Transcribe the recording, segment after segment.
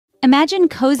Imagine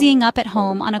cozying up at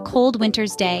home on a cold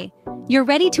winter's day. You're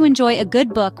ready to enjoy a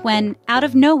good book when, out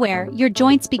of nowhere, your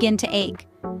joints begin to ache.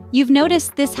 You've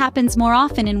noticed this happens more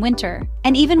often in winter,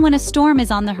 and even when a storm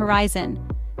is on the horizon.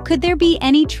 Could there be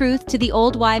any truth to the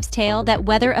old wives' tale that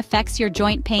weather affects your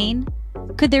joint pain?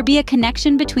 Could there be a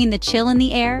connection between the chill in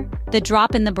the air, the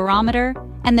drop in the barometer,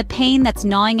 and the pain that's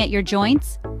gnawing at your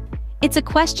joints? It's a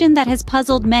question that has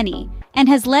puzzled many, and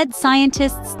has led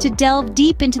scientists to delve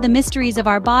deep into the mysteries of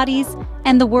our bodies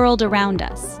and the world around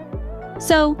us.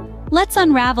 So, let's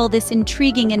unravel this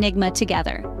intriguing enigma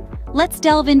together. Let's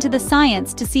delve into the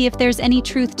science to see if there's any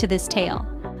truth to this tale.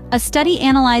 A study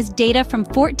analyzed data from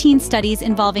 14 studies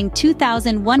involving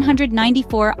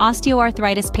 2,194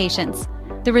 osteoarthritis patients.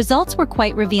 The results were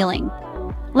quite revealing.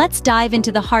 Let's dive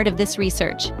into the heart of this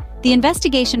research. The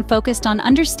investigation focused on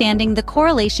understanding the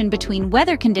correlation between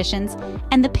weather conditions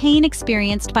and the pain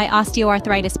experienced by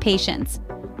osteoarthritis patients.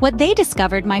 What they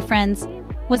discovered, my friends,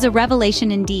 was a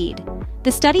revelation indeed.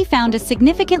 The study found a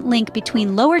significant link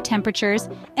between lower temperatures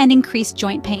and increased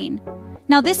joint pain.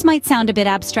 Now, this might sound a bit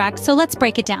abstract, so let's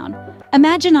break it down.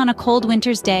 Imagine on a cold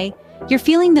winter's day, you're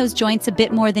feeling those joints a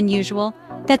bit more than usual.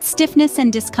 That stiffness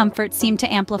and discomfort seem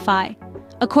to amplify.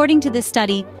 According to this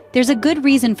study, there's a good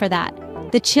reason for that.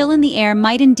 The chill in the air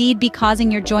might indeed be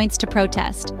causing your joints to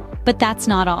protest, but that's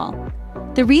not all.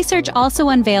 The research also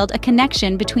unveiled a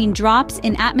connection between drops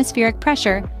in atmospheric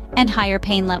pressure and higher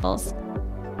pain levels.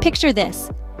 Picture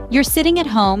this. You're sitting at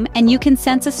home and you can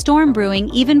sense a storm brewing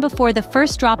even before the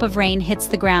first drop of rain hits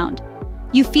the ground.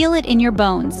 You feel it in your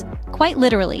bones, quite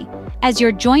literally, as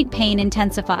your joint pain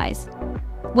intensifies.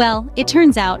 Well, it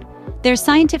turns out, there's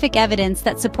scientific evidence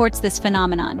that supports this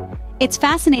phenomenon. It's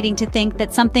fascinating to think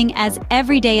that something as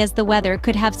everyday as the weather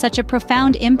could have such a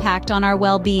profound impact on our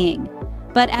well-being.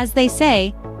 But as they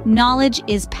say, knowledge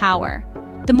is power.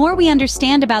 The more we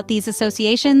understand about these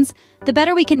associations, the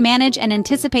better we can manage and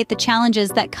anticipate the challenges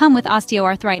that come with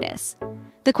osteoarthritis.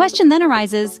 The question then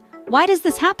arises, why does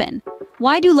this happen?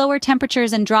 Why do lower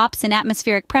temperatures and drops in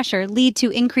atmospheric pressure lead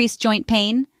to increased joint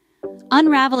pain?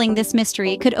 Unraveling this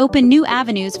mystery could open new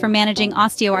avenues for managing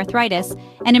osteoarthritis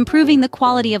and improving the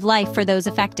quality of life for those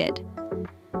affected.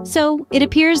 So, it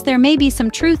appears there may be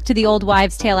some truth to the old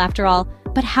wives' tale after all,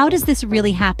 but how does this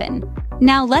really happen?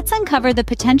 Now let's uncover the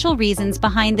potential reasons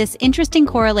behind this interesting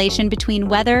correlation between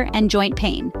weather and joint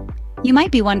pain. You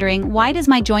might be wondering, why does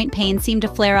my joint pain seem to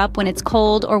flare up when it's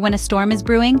cold or when a storm is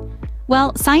brewing?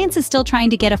 Well, science is still trying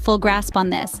to get a full grasp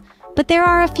on this, but there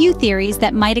are a few theories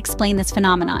that might explain this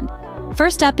phenomenon.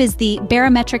 First up is the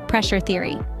barometric pressure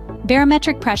theory.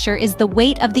 Barometric pressure is the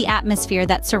weight of the atmosphere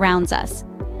that surrounds us.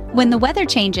 When the weather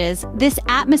changes, this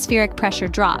atmospheric pressure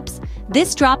drops.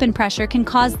 This drop in pressure can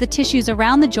cause the tissues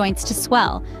around the joints to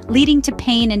swell, leading to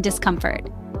pain and discomfort.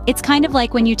 It's kind of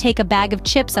like when you take a bag of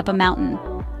chips up a mountain.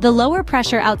 The lower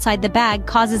pressure outside the bag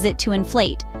causes it to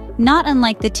inflate, not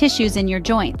unlike the tissues in your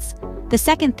joints. The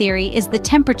second theory is the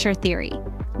temperature theory.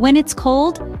 When it's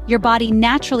cold, your body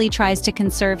naturally tries to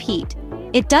conserve heat.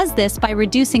 It does this by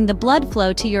reducing the blood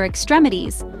flow to your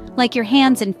extremities, like your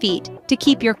hands and feet, to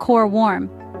keep your core warm.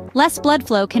 Less blood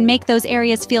flow can make those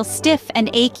areas feel stiff and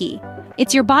achy.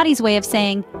 It's your body's way of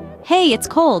saying, hey, it's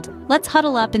cold, let's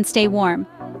huddle up and stay warm.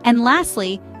 And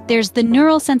lastly, there's the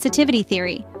neural sensitivity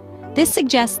theory. This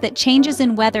suggests that changes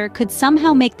in weather could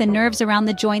somehow make the nerves around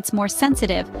the joints more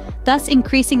sensitive, thus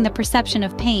increasing the perception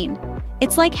of pain.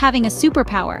 It's like having a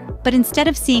superpower, but instead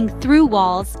of seeing through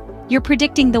walls, you're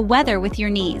predicting the weather with your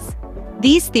knees.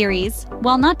 These theories,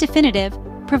 while not definitive,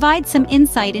 provide some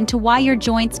insight into why your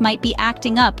joints might be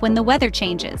acting up when the weather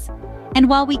changes. And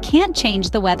while we can't change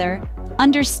the weather,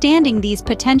 understanding these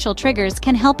potential triggers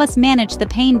can help us manage the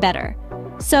pain better.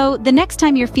 So, the next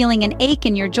time you're feeling an ache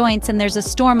in your joints and there's a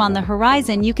storm on the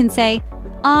horizon, you can say,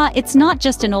 it's not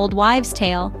just an old wives'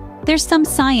 tale. There's some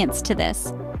science to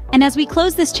this. And as we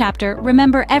close this chapter,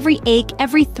 remember, every ache,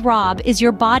 every throb is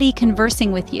your body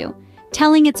conversing with you,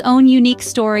 telling its own unique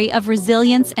story of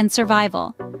resilience and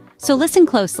survival. So listen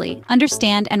closely,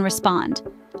 understand, and respond.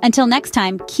 Until next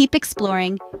time, keep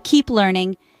exploring, keep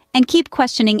learning, and keep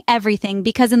questioning everything,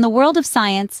 because in the world of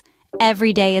science,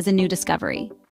 every day is a new discovery.